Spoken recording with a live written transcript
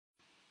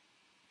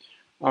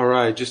All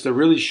right, just a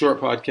really short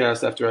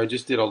podcast after I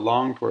just did a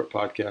long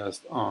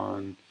podcast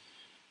on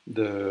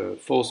the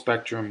full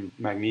spectrum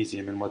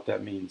magnesium and what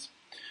that means.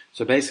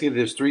 So basically,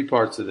 there's three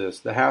parts of this.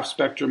 The half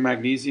spectrum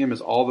magnesium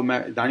is all the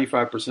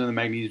 95% of the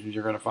magnesium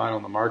you're going to find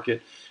on the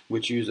market,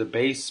 which use a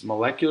base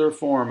molecular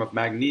form of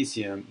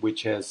magnesium,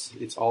 which has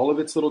all of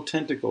its little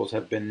tentacles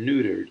have been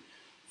neutered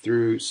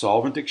through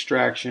solvent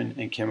extraction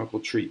and chemical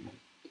treatment.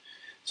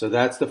 So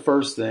that's the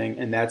first thing,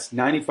 and that's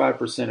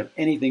 95% of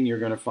anything you're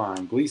going to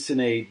find.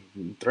 Glycinate,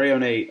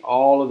 threonate,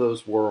 all of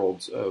those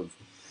worlds of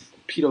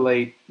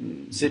pedolate,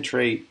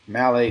 citrate,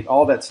 malate,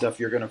 all that stuff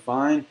you're going to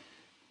find,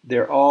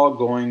 they're all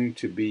going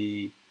to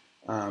be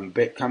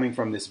coming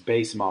from this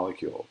base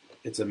molecule.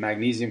 It's a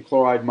magnesium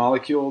chloride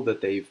molecule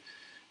that they've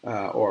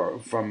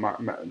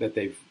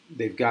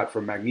got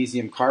from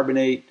magnesium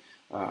carbonate,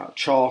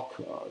 chalk,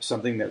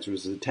 something that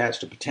was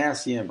attached to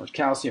potassium or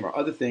calcium or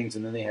other things,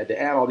 and then they had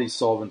to add all these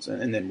solvents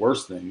and then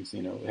worse things,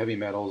 heavy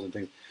metals and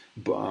things,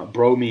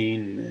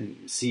 bromine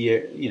and sea,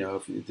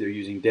 if they're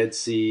using Dead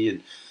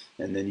Sea,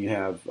 and then you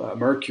have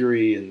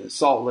mercury and the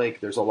salt lake.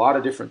 There's a lot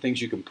of different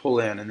things you can pull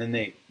in, and then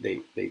they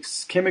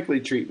chemically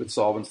treat with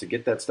solvents to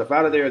get that stuff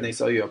out of there, and they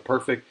sell you a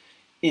perfect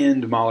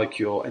end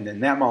molecule, and then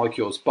that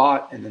molecule is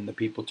bought, and then the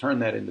people turn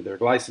that into their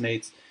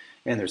glycinates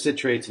and their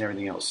citrates and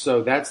everything else.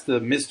 So that's the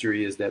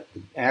mystery, is that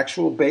the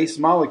actual base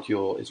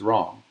molecule is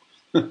wrong.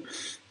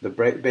 The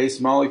base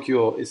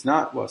molecule is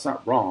not, well, it's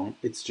not wrong.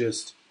 It's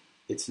just,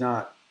 it's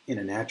not in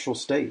a natural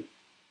state.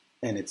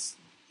 And its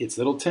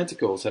little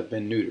tentacles have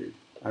been neutered.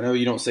 I know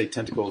you don't say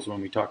tentacles when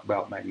we talk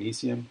about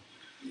magnesium,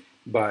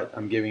 but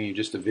I'm giving you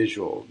just a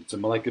visual. It's a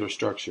molecular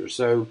structure.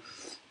 So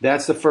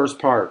that's the first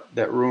part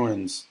that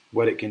ruins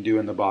what it can do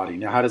in the body.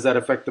 Now, how does that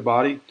affect the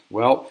body?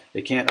 Well,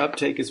 it can't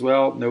uptake as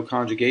well, no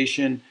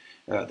conjugation.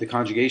 The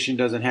conjugation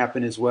doesn't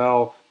happen as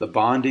well. The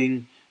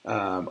bonding,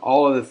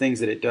 all of the things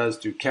that it does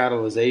through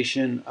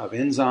catalyzation of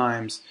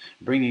enzymes,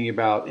 bringing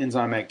about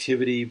enzyme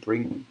activity,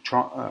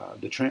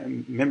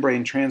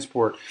 membrane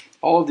transport,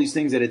 all of these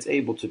things that it's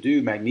able to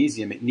do,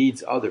 magnesium, it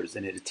needs others,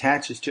 and it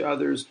attaches to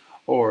others,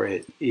 or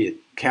it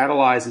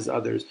catalyzes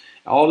others.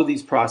 All of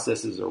these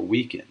processes are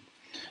weakened,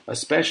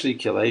 especially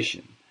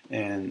chelation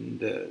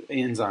and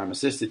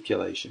enzyme-assisted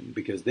chelation,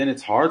 because then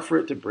it's hard for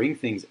it to bring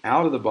things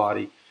out of the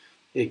body.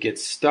 It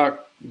gets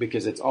stuck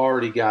because it's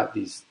already got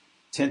these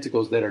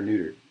tentacles that are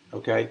neutered,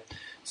 okay?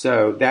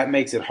 So that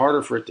makes it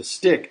harder for it to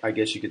stick, I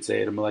guess you could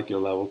say, at a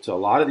molecular level to a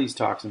lot of these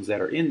toxins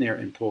that are in there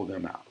and pull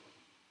them out.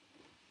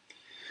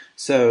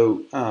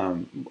 So,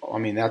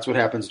 that's what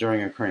happens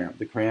during a cramp.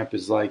 The cramp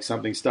is like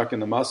something stuck in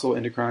the muscle,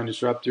 endocrine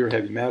disruptor,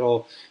 heavy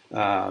metal,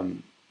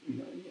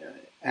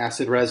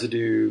 acid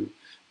residue,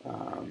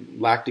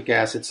 lactic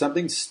acid,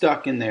 something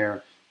stuck in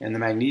there, and the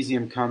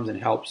magnesium comes and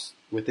helps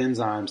with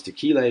enzymes to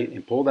chelate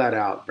and pull that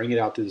out, bring it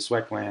out through the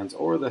sweat glands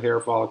or the hair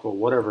follicle,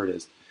 whatever it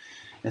is.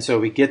 And so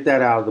we get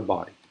that out of the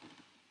body.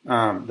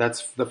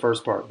 That's the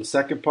first part. The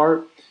second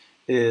part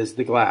is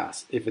the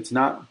glass. If it's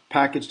not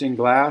packaged in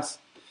glass,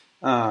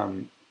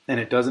 and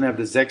it doesn't have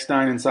the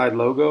Zechstein Inside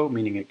logo,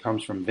 meaning it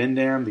comes from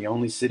Vindam, the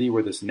only city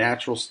where this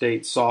natural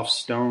state soft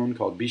stone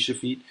called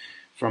bischofite,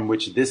 from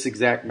which this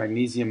exact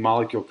magnesium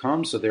molecule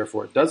comes, so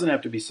therefore it doesn't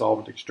have to be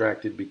solvent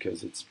extracted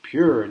because it's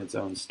pure in its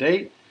own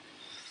state,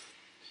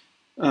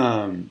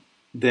 then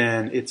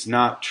it's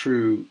not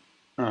true.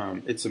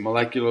 It's a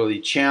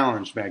molecularly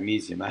challenged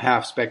magnesium, a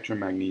half-spectrum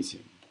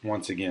magnesium.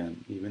 Once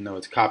again, even though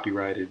it's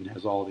copyrighted and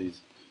has all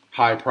these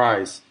high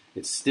price,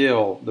 it's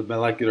still, the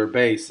molecular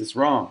base is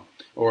wrong,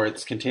 or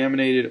it's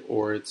contaminated,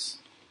 or it's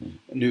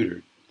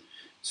neutered.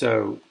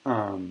 So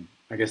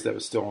I guess that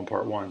was still on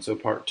part one. So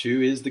part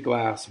two is the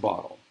glass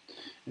bottle.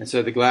 And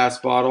so the glass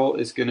bottle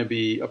is going to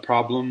be a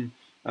problem.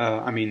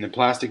 The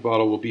plastic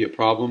bottle will be a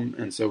problem.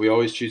 And so we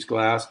always choose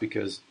glass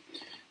because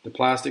the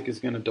plastic is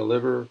going to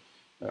deliver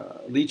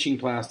leaching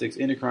plastics,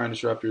 endocrine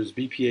disruptors,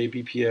 BPA,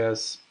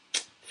 BPS,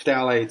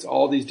 phthalates,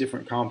 all these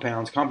different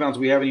compounds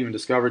we haven't even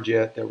discovered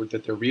yet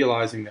that they're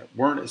realizing that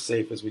weren't as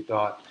safe as we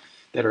thought,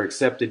 that are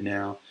accepted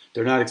now.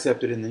 They're not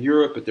accepted in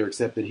Europe, but they're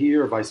accepted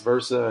here, or vice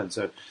versa. And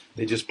so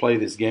they just play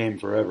this game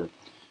forever.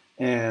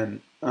 And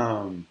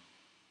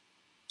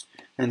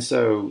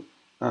so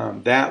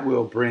that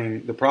will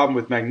bring the problem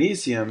with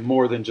magnesium,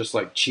 more than just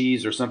like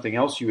cheese or something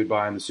else you would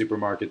buy in the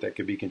supermarket that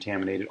could be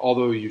contaminated,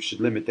 although you should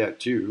limit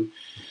that too,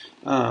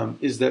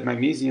 is that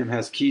magnesium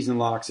has keys and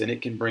locks, and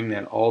it can bring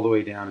that all the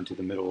way down into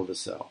the middle of the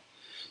cell.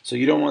 So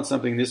you don't want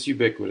something this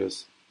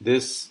ubiquitous,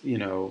 this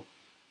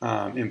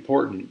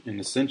important and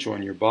essential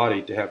in your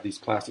body to have these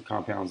plastic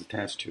compounds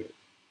attached to it.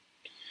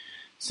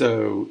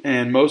 So,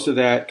 and most of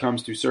that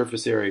comes through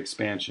surface area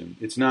expansion.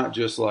 It's not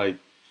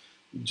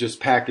just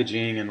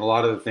packaging and a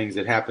lot of the things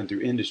that happen through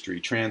industry,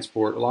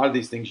 transport, a lot of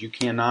these things you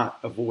cannot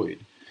avoid.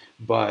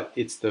 But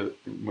it's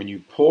when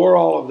you pour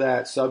all of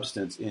that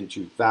substance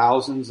into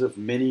thousands of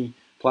mini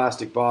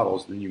plastic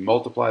bottles, then you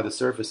multiply the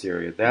surface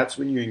area. That's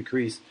when you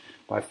increase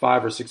by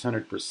 500 or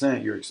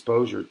 600% your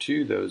exposure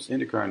to those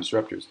endocrine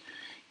disruptors.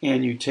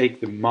 And you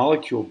take the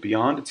molecule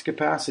beyond its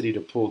capacity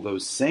to pull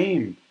those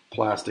same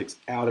plastics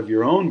out of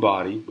your own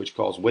body, which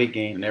cause weight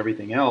gain and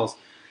everything else,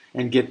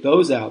 and get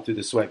those out through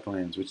the sweat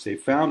glands, which they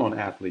found on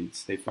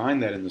athletes. They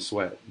find that in the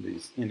sweat,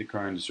 these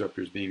endocrine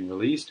disruptors being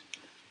released,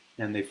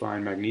 and they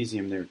find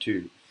magnesium there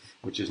too,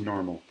 which is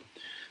normal.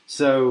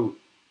 So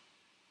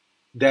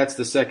that's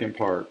the second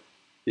part,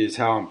 is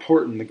how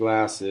important the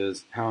glass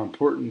is, how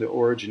important the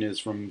origin is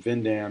from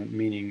Vindam,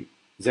 meaning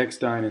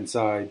Zechstein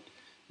Inside,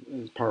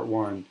 part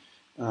one,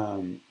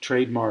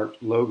 trademark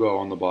logo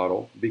on the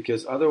bottle,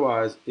 because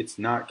otherwise it's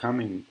not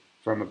coming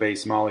from a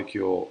base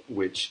molecule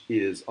which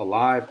is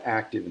alive,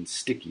 active, and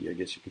sticky, I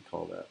guess you could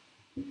call that.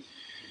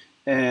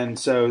 And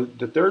so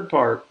the third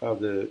part of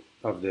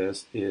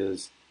this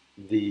is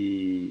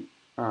the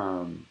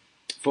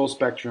full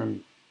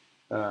spectrum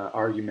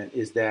argument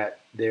is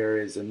that there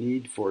is a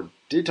need for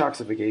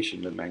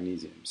detoxification of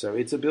magnesium. So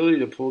its ability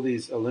to pull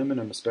these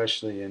aluminum,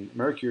 especially, and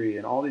mercury,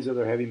 and all these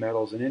other heavy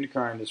metals, and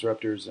endocrine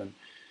disruptors, and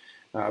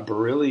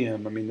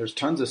beryllium. I mean, there's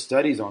tons of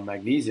studies on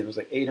magnesium. There's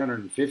like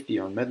 850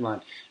 on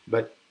Medline,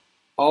 but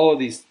all of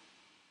these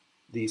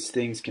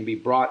things can be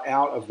brought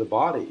out of the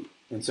body,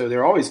 and so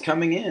they're always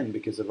coming in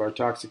because of our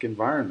toxic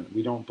environment.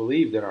 We don't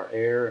believe that our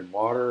air and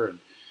water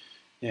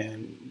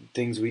and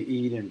things we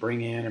eat and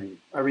bring in and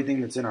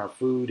everything that's in our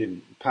food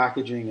and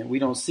packaging, and we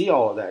don't see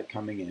all of that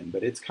coming in,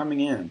 but it's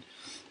coming in.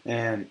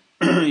 And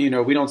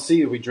we don't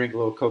see, if we drink a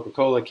little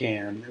Coca-Cola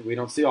can, we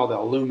don't see all the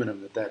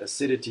aluminum that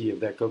acidity of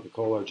that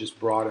Coca-Cola just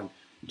brought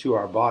into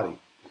our body.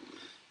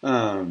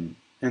 And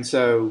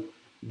so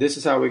this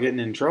is how we're getting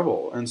in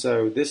trouble. And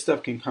so this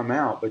stuff can come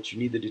out, but you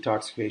need the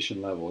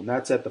detoxification level, and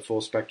that's at the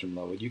full spectrum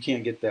level. You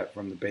can't get that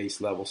from the base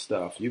level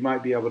stuff. You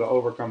might be able to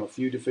overcome a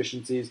few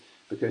deficiencies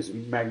because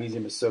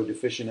magnesium is so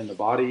deficient in the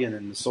body and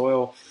in the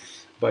soil,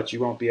 but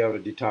you won't be able to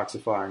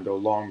detoxify and go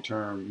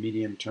long-term,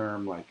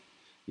 medium-term,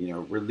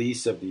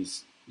 release of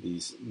these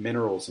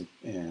minerals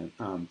and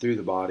through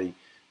the body,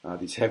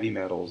 these heavy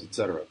metals,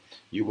 etc.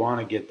 You want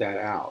to get that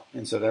out,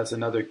 and so that's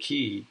another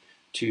key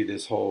to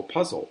this whole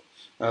puzzle.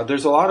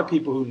 There's a lot of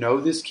people who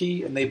know this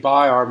key, and they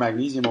buy our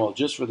magnesium oil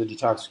just for the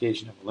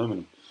detoxification of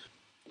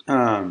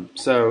aluminum.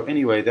 So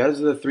anyway, that is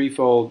the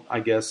threefold, I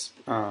guess,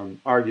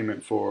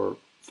 argument for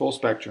full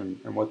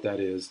spectrum and what that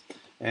is,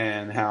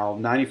 and how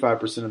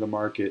 95% of the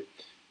market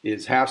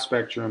is half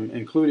spectrum,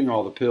 including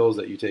all the pills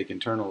that you take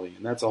internally.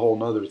 And that's a whole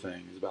nother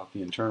thing, is about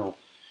the internal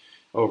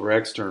over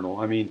external.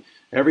 I mean,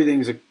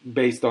 everything's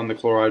based on the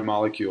chloride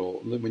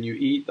molecule. When you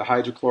eat, the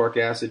hydrochloric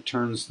acid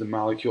turns the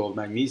molecule of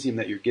magnesium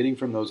that you're getting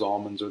from those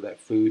almonds or that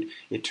food,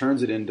 it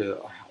turns it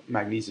into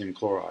magnesium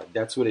chloride.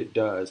 That's what it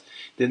does.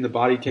 Then the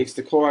body takes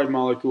the chloride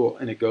molecule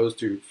and it goes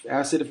through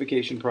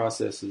acidification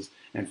processes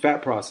and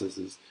fat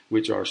processes,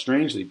 which are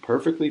strangely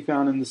perfectly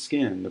found in the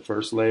skin. The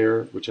first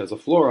layer, which has a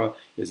flora,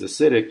 is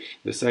acidic.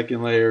 The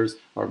second layers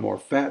are more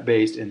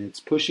fat-based, and it's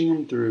pushing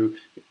them through,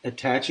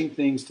 attaching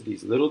things to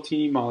these little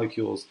teeny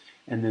molecules,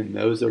 and then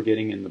those are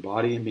getting in the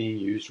body and being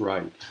used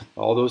right.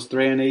 All those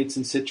threonates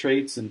and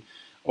citrates and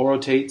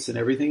orotates and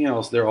everything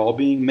else, they're all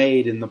being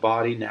made in the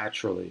body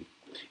naturally.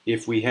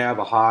 If we have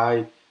a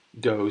high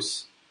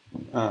dose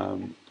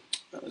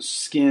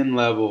skin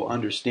level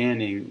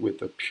understanding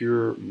with a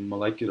pure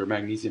molecular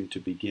magnesium to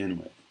begin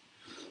with,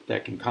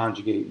 that can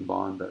conjugate and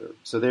bond better.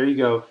 So there you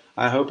go.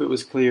 I hope it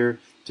was clear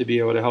to be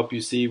able to help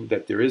you see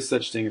that there is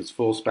such thing as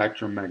full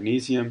spectrum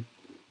magnesium,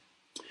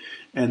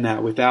 and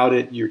that without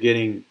it you're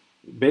getting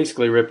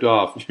basically ripped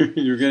off.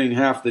 You're getting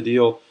half the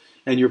deal,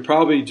 and you're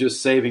probably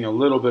just saving a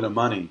little bit of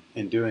money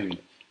in doing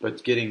it,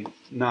 but getting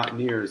not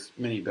near as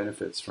many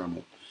benefits from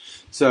it.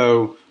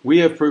 So we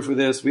have proof of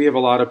this. We have a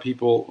lot of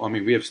people,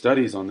 we have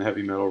studies on the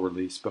heavy metal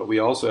release, but we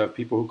also have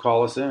people who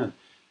call us in.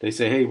 They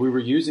say, hey, we were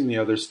using the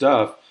other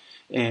stuff,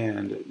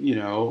 and,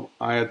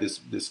 I had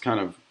this kind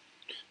of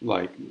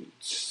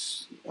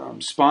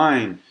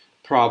spine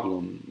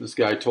problem this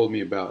guy told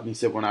me about. And he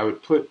said, when I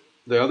would put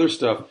the other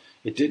stuff,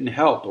 it didn't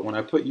help. But when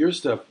I put your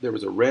stuff, there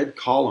was a red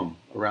column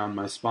around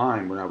my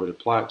spine when I would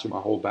apply it to my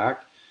whole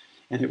back.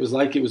 And it was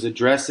like it was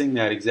addressing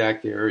that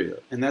exact area.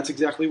 And that's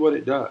exactly what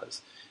it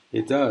does.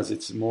 It does.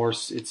 It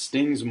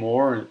stings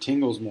more and it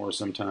tingles more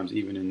sometimes,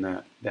 even in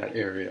that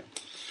area.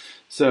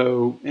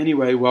 So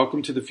anyway,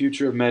 welcome to the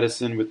future of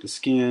medicine with the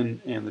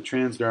skin and the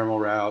transdermal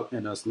route,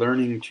 and us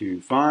learning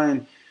to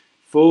find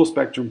full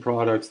spectrum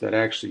products that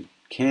actually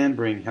can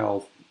bring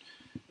health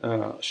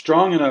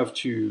strong enough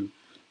to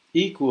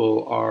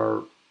equal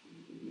our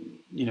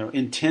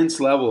intense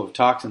level of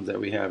toxins that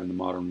we have in the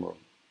modern world.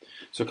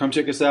 So come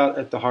check us out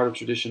at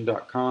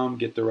theheartoftradition.com.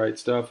 Get the right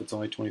stuff. It's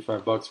only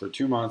 $25 for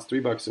 2 months,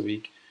 $3 a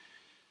week,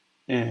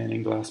 and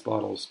in glass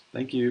bottles.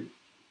 Thank you.